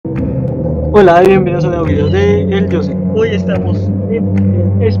Hola y bienvenidos a un nuevo video de El Jose. Hoy estamos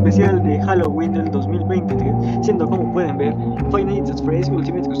en el especial de Halloween del 2023, siendo, como pueden ver, Five Night At Freddy's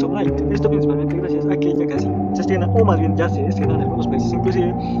Ultimate Custom Night. Esto principalmente gracias a que ya casi se estrena, o más bien ya se estrena en algunos países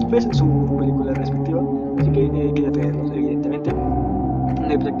inclusive, pues su película respectiva. Así que quería traerlos, evidentemente. No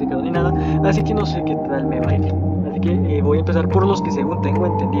he practicado ni nada, así que no sé qué tal me va a ir. Así que voy a empezar por los que, según tengo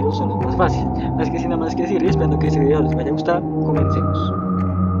entendido, son los más fáciles. Así que sin nada más que decir y esperando que este video les vaya a gustar, comencemos.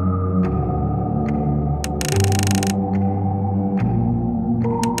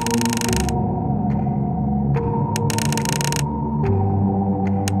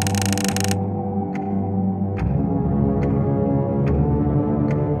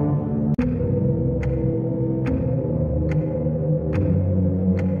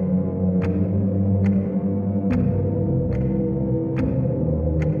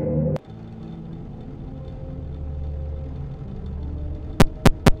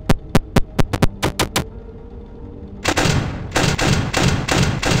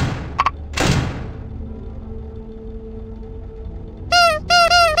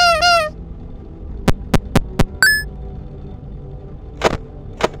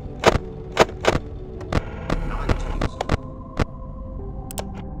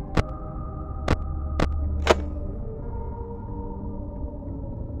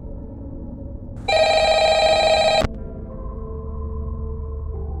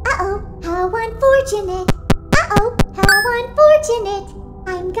 Unfortunate. Uh-oh, how unfortunate.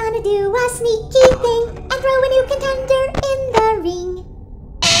 I'm gonna do a sneaky thing and throw a new contender in the ring.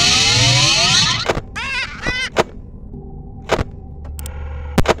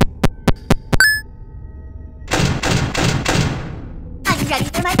 I'm ready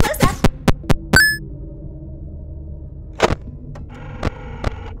for my close-up.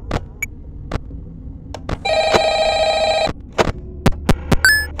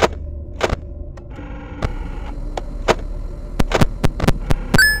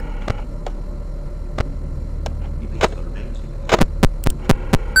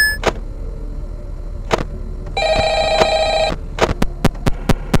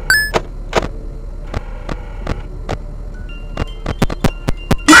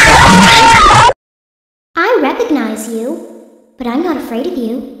 I recognize you, but I'm not afraid of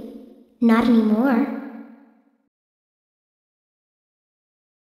you. Not anymore.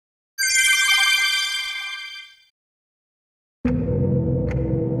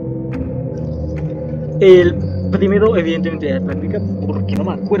 El primero, evidentemente, de la práctica, porque no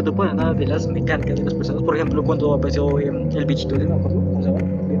me acuerdo para nada de las mecánicas de las personas. Por ejemplo, cuando apareció el bichito de no me acuerdo cómo se llama,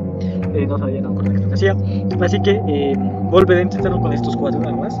 no sabía, no me acuerdo qué hacía. Así que volveré a intentarlo con estos cuatro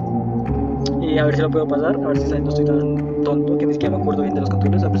nada más. Y a ver si lo puedo pasar, a ver si no estoy tan tonto que ni siquiera me acuerdo bien de los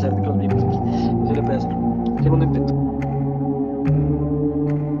controles, a pesar de que los vi. Eso le puede hacer. Segundo intento.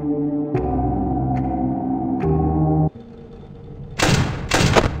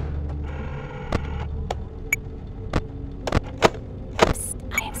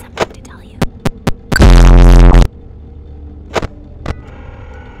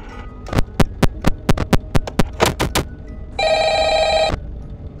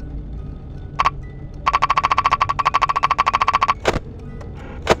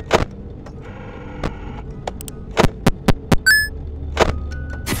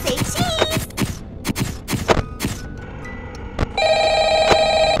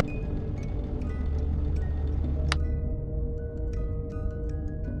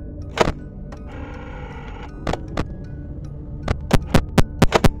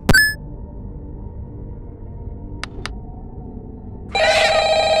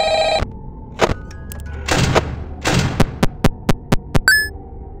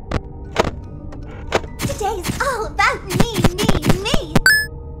 Today is all about me.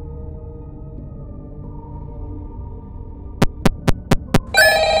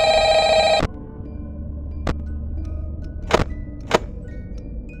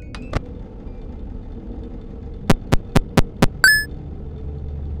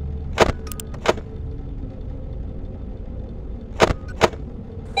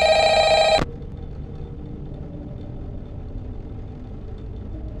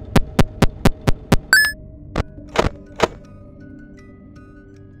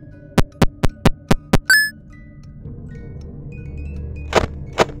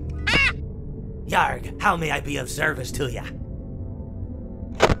 Yarg, how may I be of service to ya?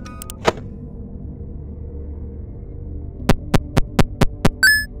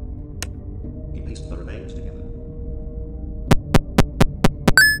 He pieced the remains together.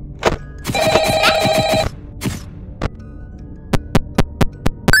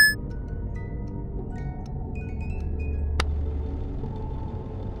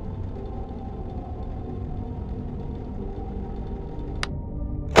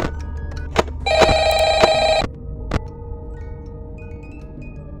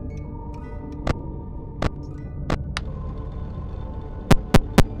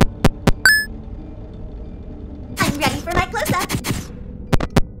 for my close-up.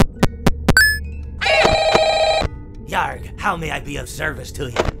 Yarg, how may I be of service to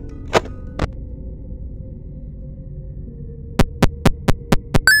you?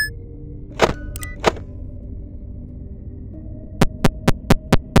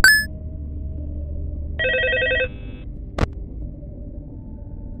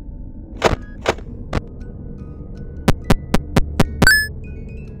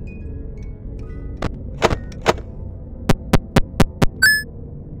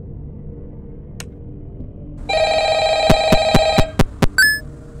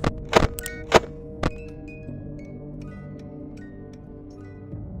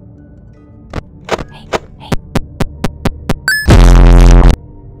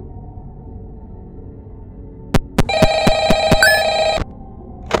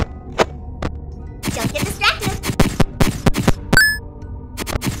 Don't get distracted.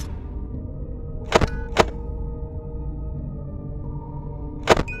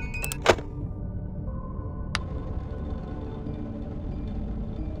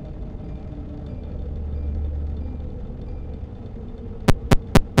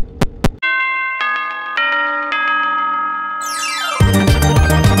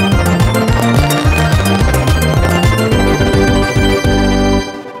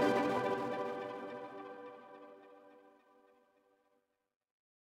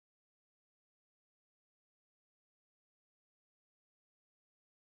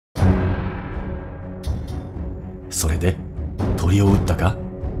「それで鳥を撃ったか？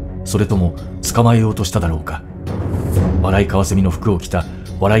それとも捕まえようとしただろうか？」笑いカワセミの服を着た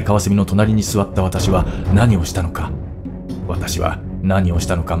笑いカワセミの隣に座った私は何をしたのか。私は何をし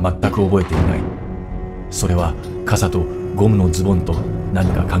たのか全く覚えていない。それは傘とゴムのズボンと何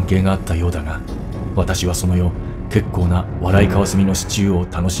か関係があったようだが、私はその夜結構な笑いカワセミのシチュー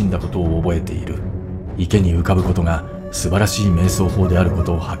を楽しんだことを覚えている。池に浮かぶことが素晴らしい瞑想法であるこ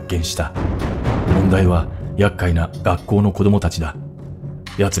とを発見した。問題は厄介な学校の子供たちだ。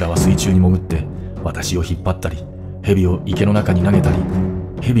奴らは水中に潜って私を引っ張ったり、蛇を池の中に投げたり、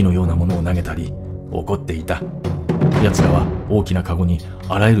蛇のようなものを投げたり、怒っていた。奴らは大きなカゴに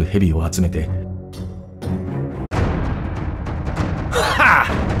あらゆる蛇を集めて、は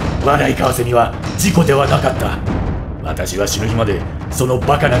あ！笑いカワセミは事故ではなかった。私は死ぬ日までその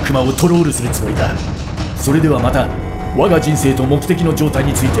バカなクマをトロールするつもりだ。それではまた我が人生と目的の状態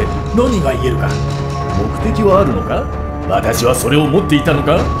について何が言えるか。目的はあるのか？私はそれを持っていたの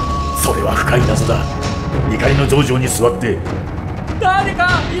か？それは深い謎だ。怒りの道場に座って、誰か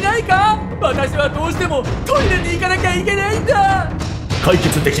いないか？私はどうしてもトイレに行かなきゃいけないんだ。解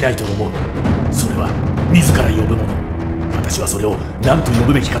決できないと思う。それは自ら呼ぶもの。私はそれを何と呼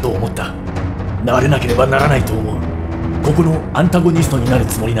ぶべきかと思った。なれなければならないと思う。ここのアンタゴニストになる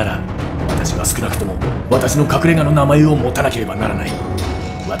つもりなら、私は少なくとも私の隠れ家の名前を持たなければならない。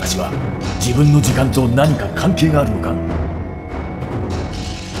私は自分の時間と何か関係があるのか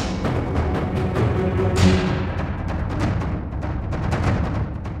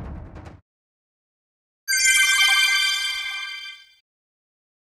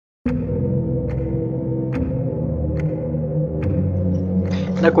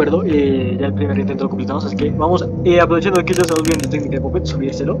？De acuerdo, ya el primer intento lo completamos, así que vamos, aprovechando que ya estamos viendo técnica de Puppet,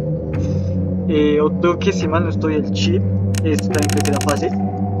 subírselo. Otro que si mal no estoy el chip, este también creo que era fácil.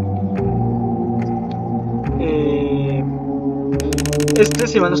 Este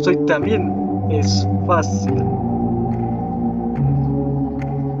si mal no estoy también es fácil.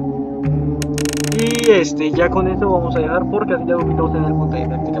 Y este, ya con esto vamos a dejar porque así ya dominamos en el montaje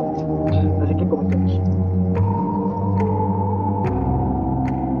prácticamente. Así que comencemos.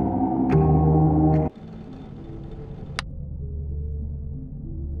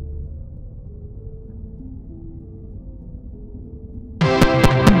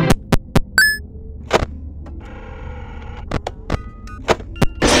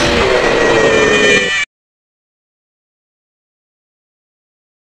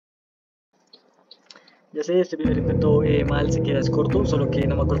 Ya sé, este primer intento mal se queda es corto, solo que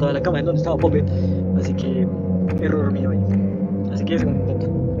no me acordaba de la cámara en donde estaba Puppet, así que error mío ahí. Así que segundo intento.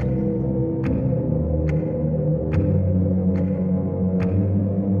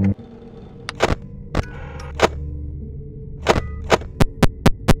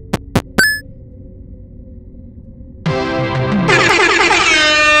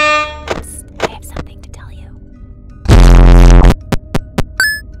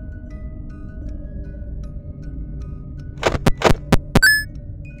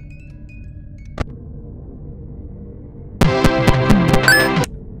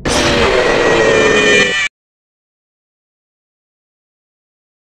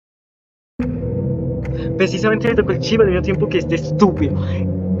 precisamente le tocó el chip al mismo tiempo que este estúpido.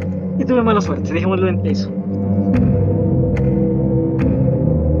 Y tuve mala suerte, dejémoslo en eso.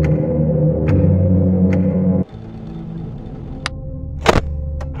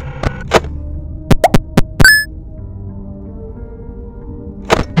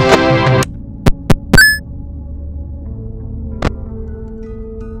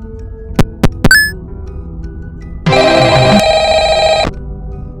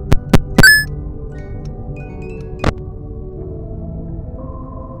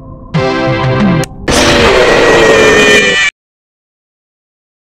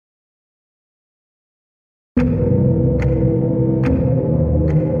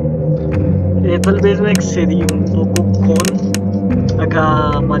 Tal vez me excedí un poco con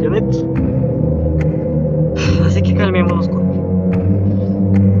acá Marionette, así que calmémonos con él.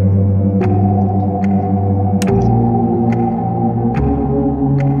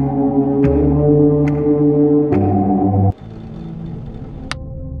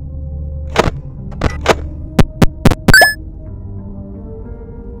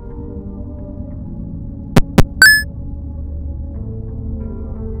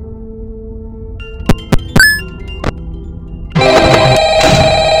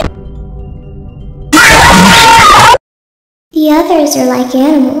 The others are like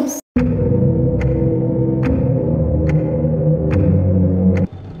animals.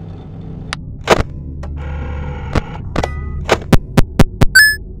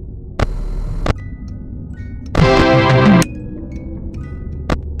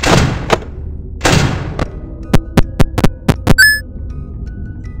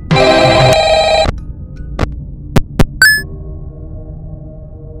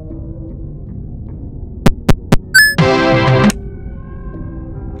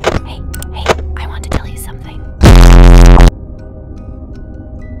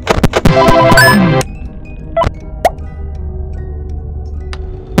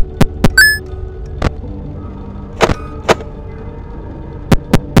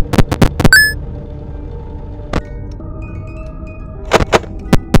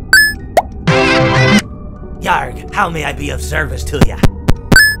 Yarg, how may I be of service to ya?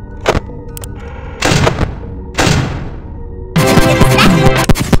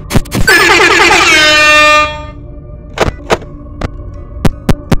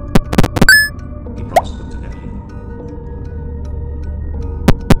 He promised them to Nebula.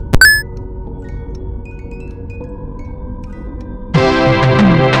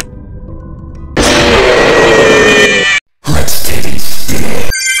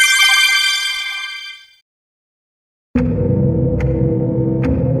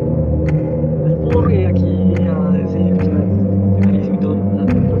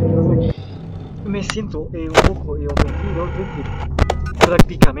 Me siento un poco ofendido de que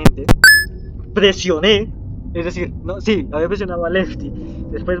prácticamente presioné, es decir, no, sí, había presionado a Lefty,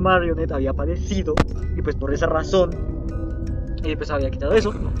 después Marionette había aparecido y pues por esa razón pues había quitado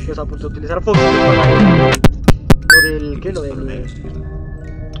eso, pues a punto de utilizar Fox para lo del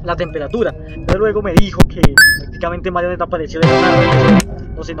la temperatura, pero luego me dijo que prácticamente Marionette apareció de la nada,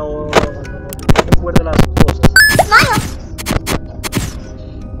 no sé, no recuerdo las cosas,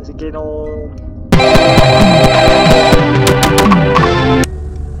 así que no.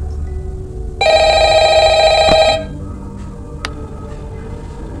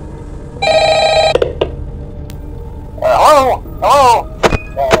 Hello?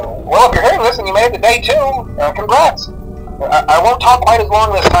 Well, if you're hearing this and you made it to day 2, congrats. I won't talk quite as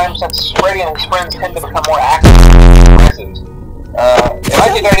long this time since Freddy and his friends tend to become more active and aggressive. It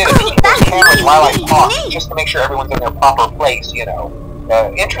might be a good idea to keep those cameras while I talk, just to make sure everyone's in their proper place, you know.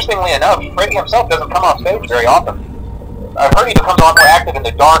 Interestingly enough, Freddy himself doesn't come off stage very often. I've heard he becomes a lot more active in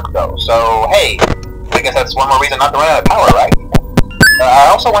the dark, though, so hey, I guess that's one more reason not to run out of power, right? I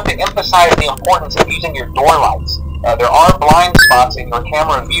also want to emphasize the importance of using your door lights. There are blind spots in your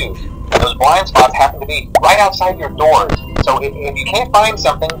camera view, and those blind spots happen to be right outside your doors. So if you can't find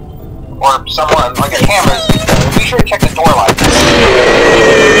something, or someone on your cameras, be sure to check the door lights.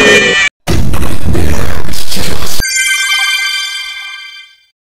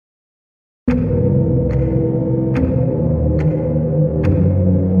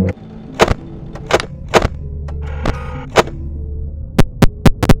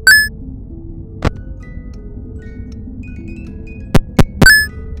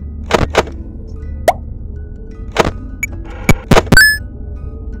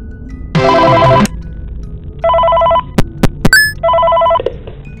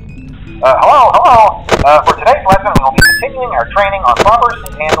 Hello. For today's lesson, we will be continuing our training on proper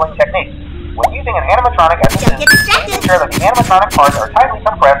suit handling techniques. When using an animatronic as a suit, ensure that the animatronic parts are tightly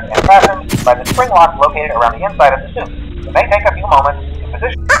compressed and fastened by the spring locks located around the inside of the suit. It may take a few moments to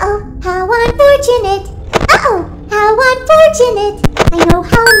position. Uh-oh, how unfortunate. Uh-oh, how unfortunate. I know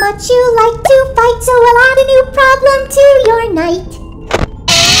how much you like to fight, so I'll add a new problem to your night.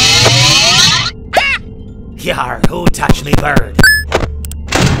 Yar, who touched me bird?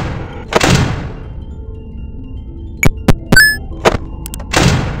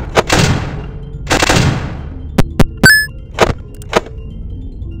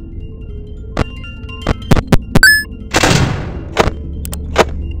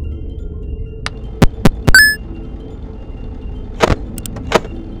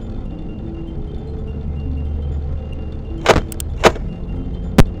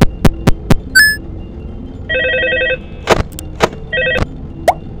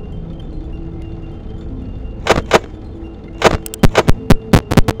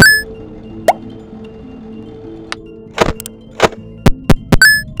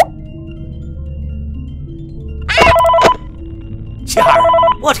 Yar,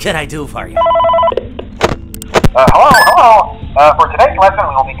 what can I do for you? Hello. For today's lesson,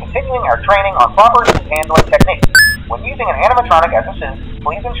 we will be continuing our training on proper suit handling techniques. When using an animatronic as a suit,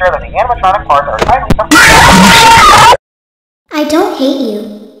 please ensure that the animatronic parts are tightly compressed. I don't hate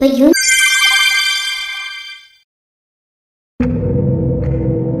you, but you're...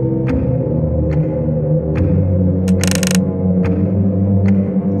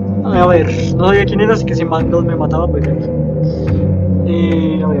 A ver, no sabía quién era, así que si Mandos me mataba, pues ya.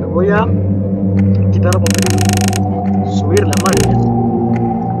 A ver, voy a quitar la pantalla, subir la máquina.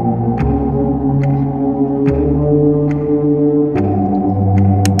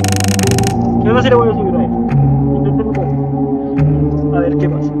 Yo no sé si le voy a subir a él. Inténtenlo todo. A ver qué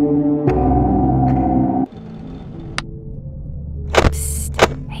pasa.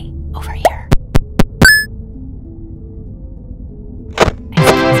 Hey, over here.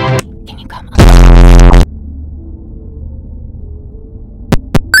 Can you come up?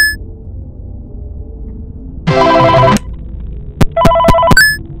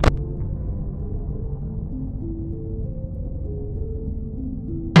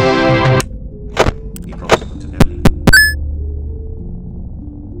 He promised them to never leave.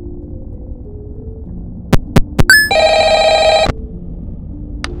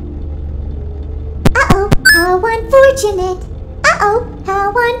 Uh-oh, how unfortunate. Uh-oh,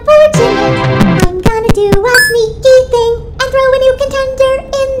 how unfortunate. I'm gonna do a sneaky thing and throw a new contender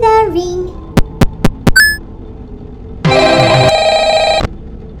in the ring.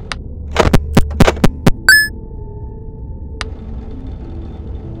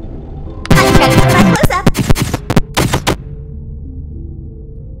 I'm ready for my close-up.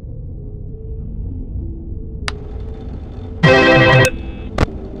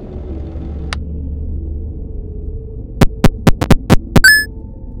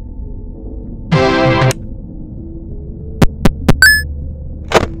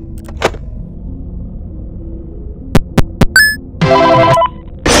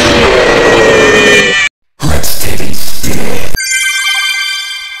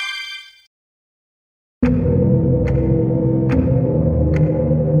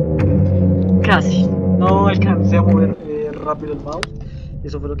 Casi, no alcancé a mover rápido el mouse.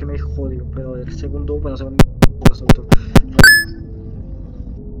 Eso fue lo que me jodió. Pero a ver, segundo auto.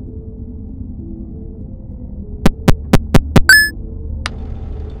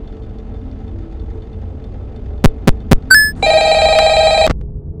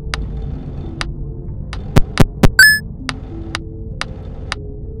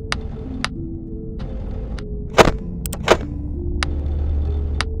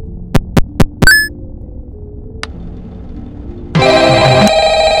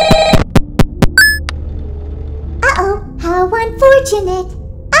 Uh-oh, how unfortunate.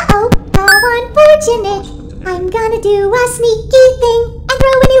 Uh-oh, how unfortunate. I'm gonna do a sneaky thing and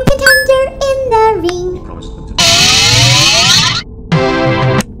throw a new contender in the ring. He promised them to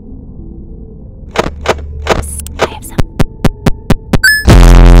I have some.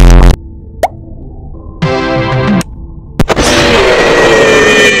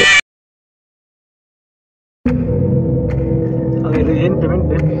 A ver,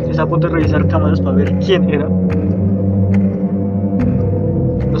 evidentemente está a punto de revisar cámaras para ver quién era.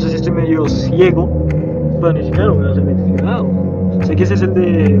 No sé si estoy medio ciego, pero ni siquiera lo voy a hacer identificado. Sé que ese es el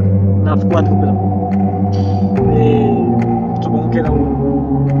de NAF 4, pero supongo que era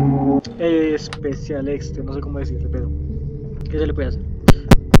un especial este, no sé cómo decirle, pero ¿qué se le puede hacer?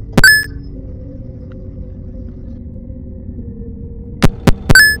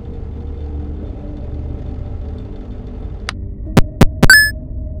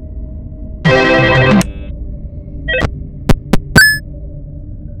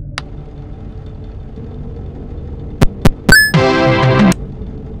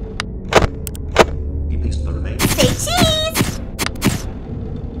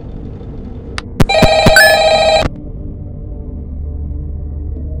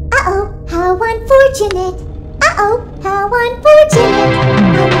 how unfortunate. Uh-oh, how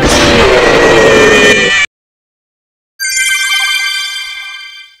unfortunate.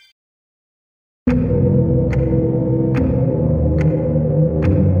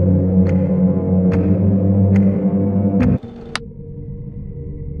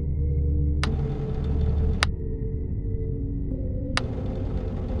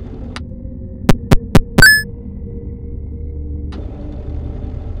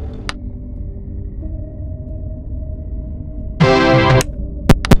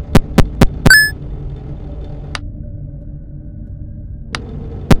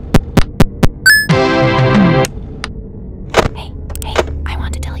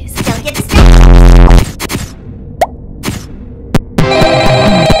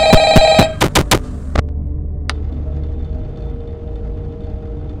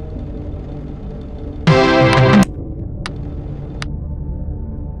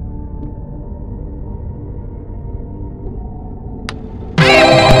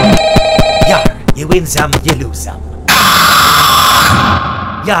 You win some, you lose some.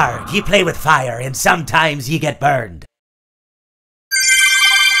 Yarg, you play with fire and sometimes you get burned.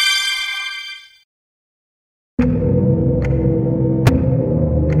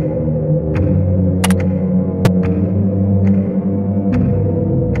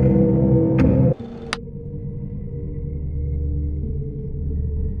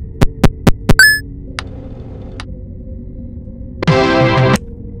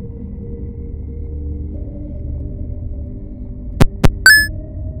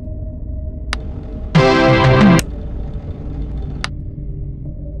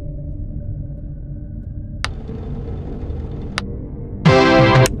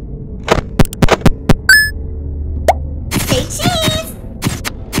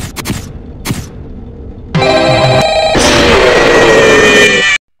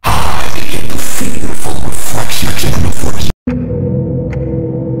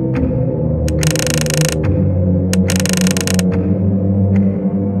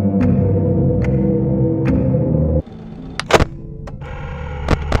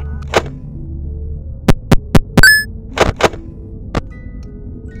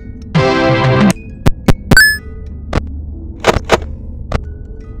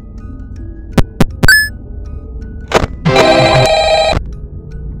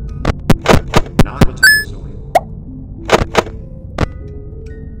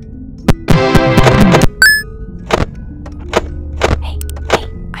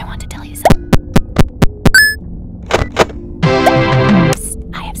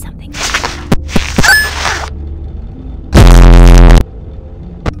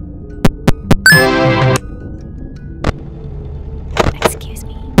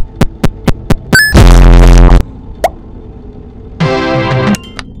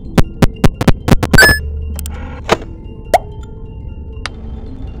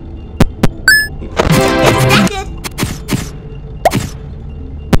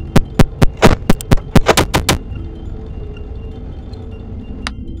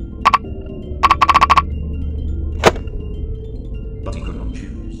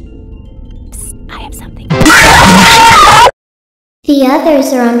 The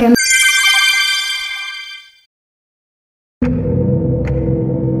others are under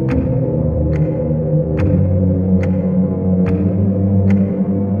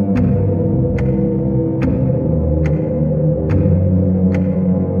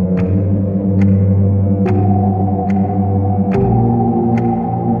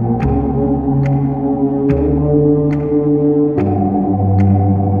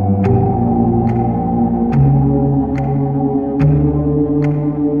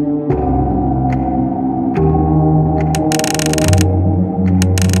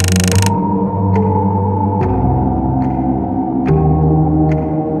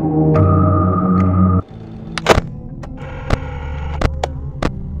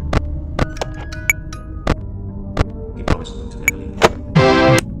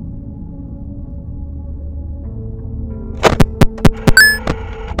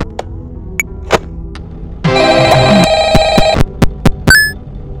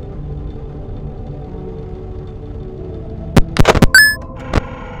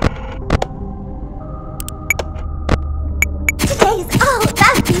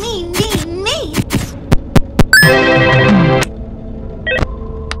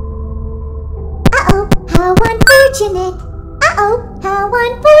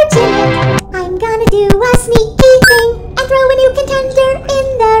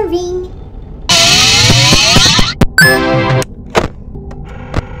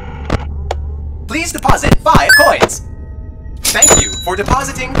for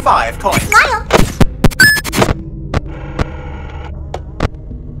depositing 5 coins. Smile.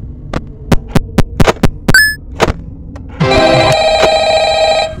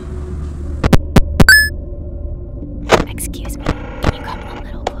 Excuse me, can you come a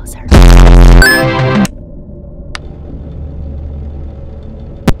little closer?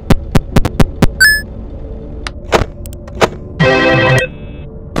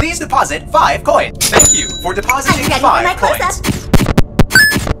 Please deposit 5 coins. Thank you for depositing I'm ready for my 5 coins. close-up.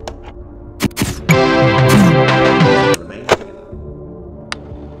 Remain together.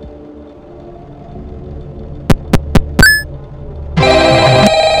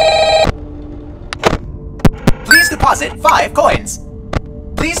 Please deposit 5 coins.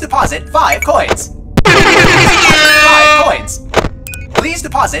 Please deposit 5 coins. Please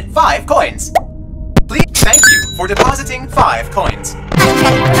deposit 5 coins. Please. Thank you for depositing 5 coins. I'm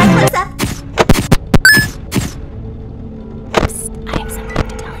ready for my close-up. Psst, I have something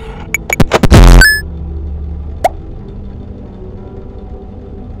to tell you.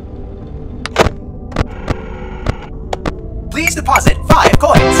 Please deposit 5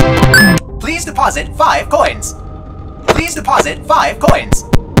 coins. Please deposit 5 coins. Please deposit 5 coins.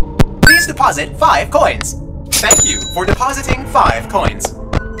 Please deposit 5 coins. Thank you for depositing 5 coins.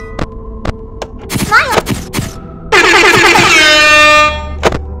 Smile.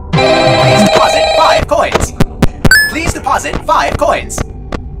 Please deposit 5 coins. Please deposit 5 coins.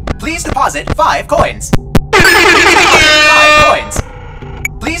 Please deposit 5 coins. 5 coins.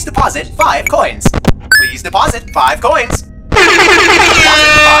 Please deposit 5 coins. Please deposit 5 coins. Deposit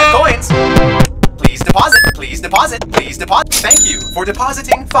 5 coins. Please deposit. Please deposit. Please deposit. Thank you for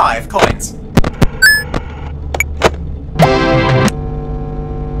depositing 5 coins.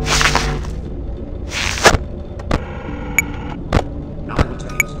 Now I will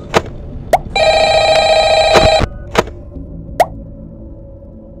tell you something.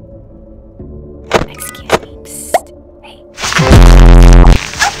 Excuse me. Psst. Hey.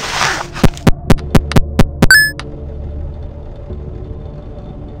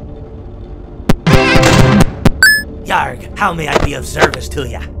 Yarg, how may I be of service to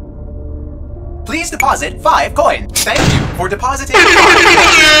ya? Please deposit 5 coins. Thank you for depositing 5 coins.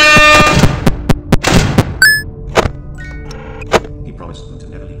 He promised them to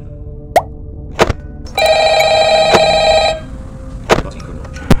never leave them. But he could not.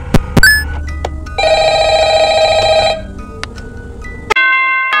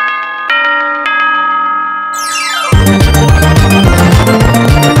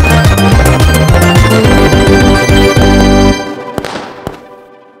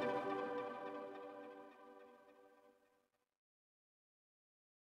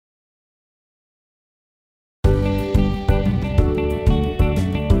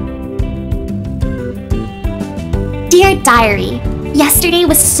 Dear Diary, yesterday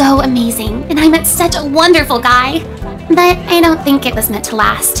was so amazing, and I met such a wonderful guy. But I don't think it was meant to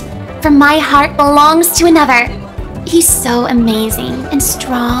last, for my heart belongs to another. He's so amazing and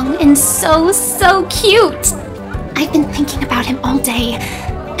strong and so cute. I've been thinking about him all day,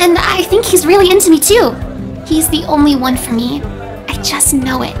 and I think he's really into me too. He's the only one for me. I just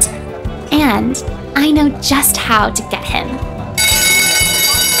know it. And I know just how to get him.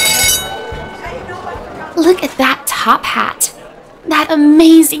 Look at that top hat. That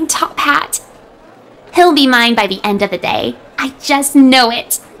amazing top hat. He'll be mine by the end of the day. I just know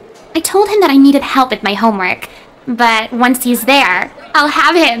it. I told him that I needed help with my homework, but once he's there, I'll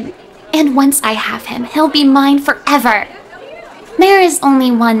have him. And once I have him, he'll be mine forever. There is only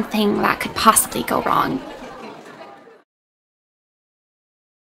one thing that could possibly go wrong.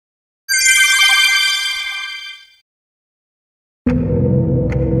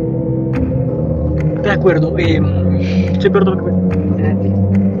 De acuerdo, sí, perdón,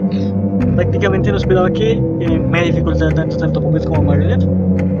 prácticamente no esperaba que me dificultara tanto como es como Marionette.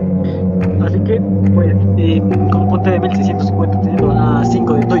 Así que, pues, con punta de 1650 teniendo a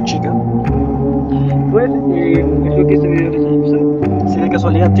 5 de Toy Chica, pues, espero que este video les haya gustado. Si de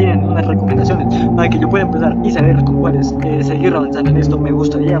casualidad tienen unas recomendaciones para que yo pueda empezar y saber con cuáles seguir avanzando en esto, me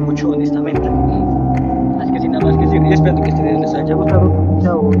gustaría mucho, honestamente. Así que sin nada más que decir, espero que este video les haya gustado.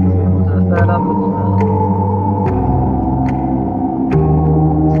 Chao, nos vemos hasta la próxima.